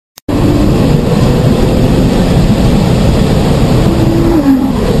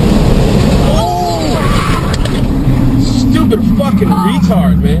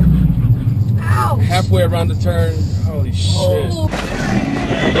hard, man. Ouch. Halfway around the turn. Holy shit. Oh.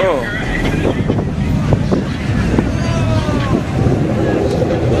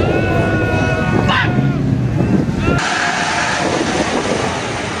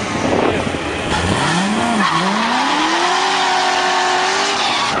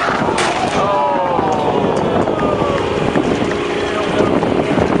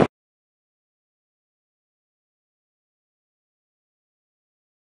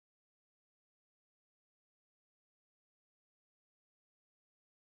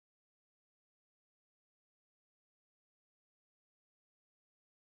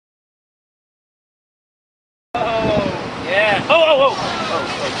 Yeah. Oh, oh, oh. Oh, oh.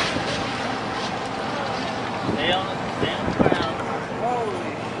 Stay on the ground.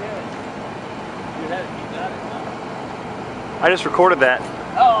 Holy shit. You got it. I just recorded that.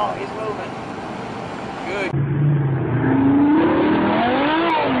 Oh, he's moving. Good.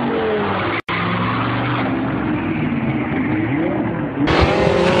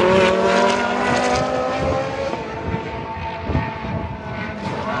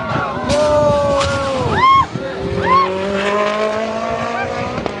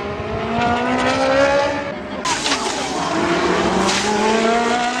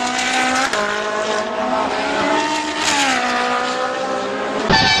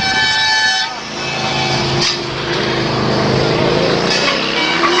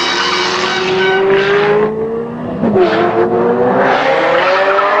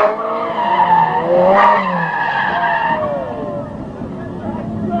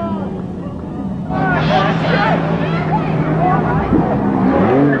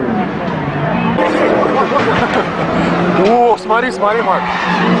 О, смотри, Марк.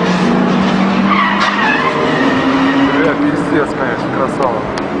 Бля, пиздец, конечно, красава.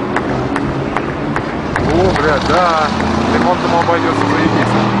 О, блядь, да. Ремонтом обойдется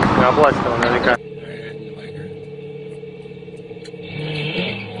заебись. Не оплатит его наверняка.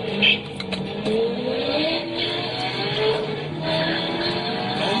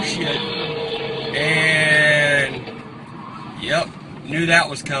 Oh shit. And yep, knew that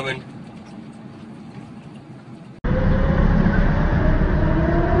was coming.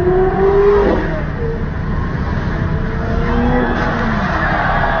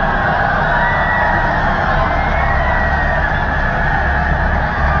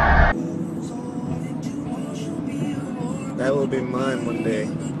 That will be mine one day.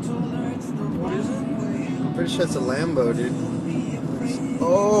 I'm pretty sure it's a Lambo, dude.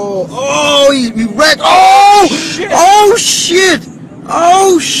 Oh, he wrecked. Oh, shit. Oh shit!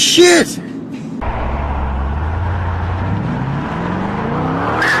 Oh shit!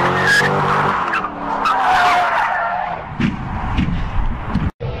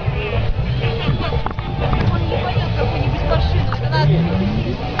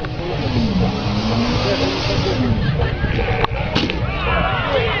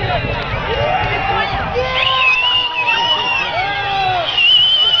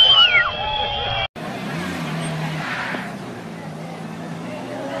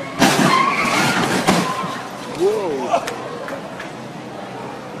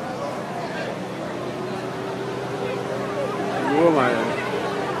 Oh my.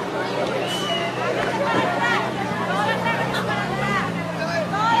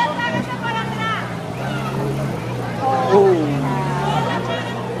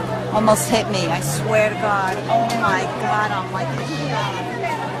 Almost hit me, I swear to God. Oh my God, I'm like,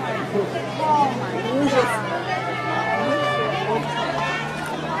 oh my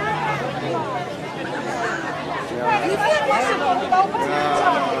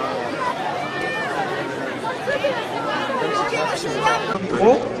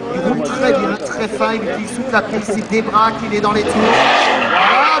Oh, il roule très bien, très fin, il utilise toute la piste, il débraque, il est dans les tours.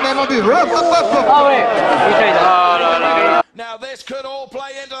 Voilà, bien vendu. Ah ouais. Oh là là. Now this could all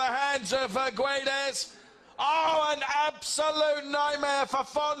play into the hands of Guedes. Oh, an absolute nightmare for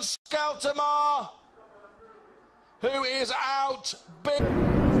Von Skeltermar, who is out big.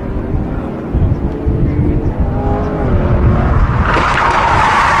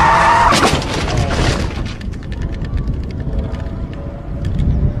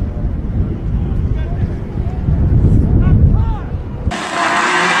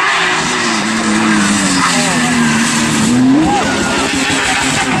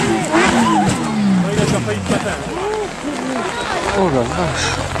 Oh la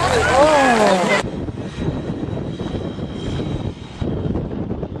vache.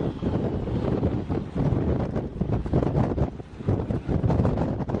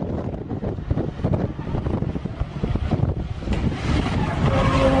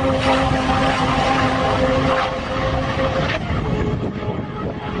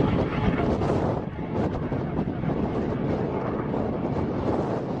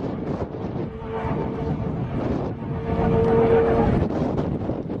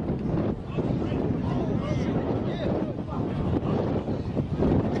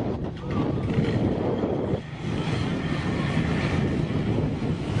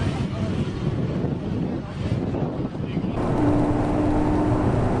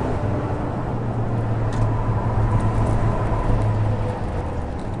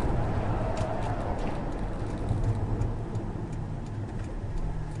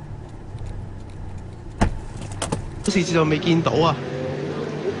 時就未見到啊！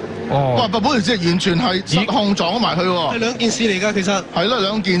哦，哇！保時捷完全係失控撞埋去喎，係兩件事嚟㗎，其實係咯，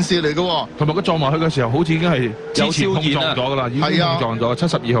兩件事嚟㗎喎。同埋佢撞埋去嘅時候，好似已經係之前碰撞咗㗎啦，已經碰撞咗。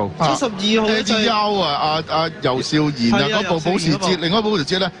72號，72號咧就係阿尤少賢啊，嗰部保時捷，另外保時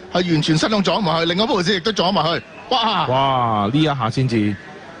捷咧係完全失控撞埋去，另外保時捷亦都撞埋去。哇！哇！呢一下先至。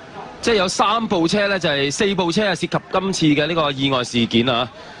 即係有3部車咧，就係4部車係涉及今次嘅呢個意外事件啊！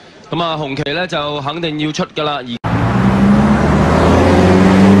咁啊，紅旗咧就肯定要出㗎啦。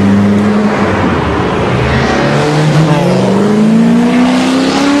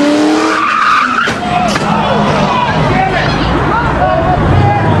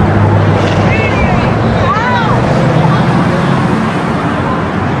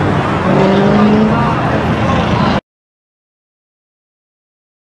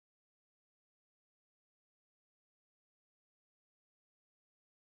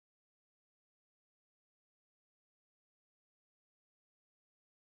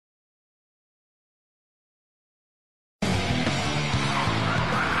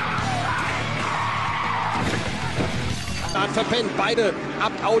Verpennt. Beide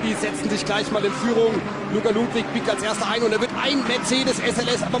Audi setzen sich gleich mal in Führung. Luca Ludwig biegt als erster ein und er wird ein Mercedes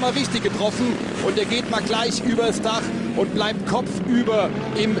SLS aber mal richtig getroffen. Und er geht mal gleich übers Dach und bleibt kopfüber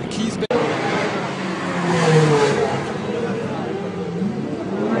im Kiesbett.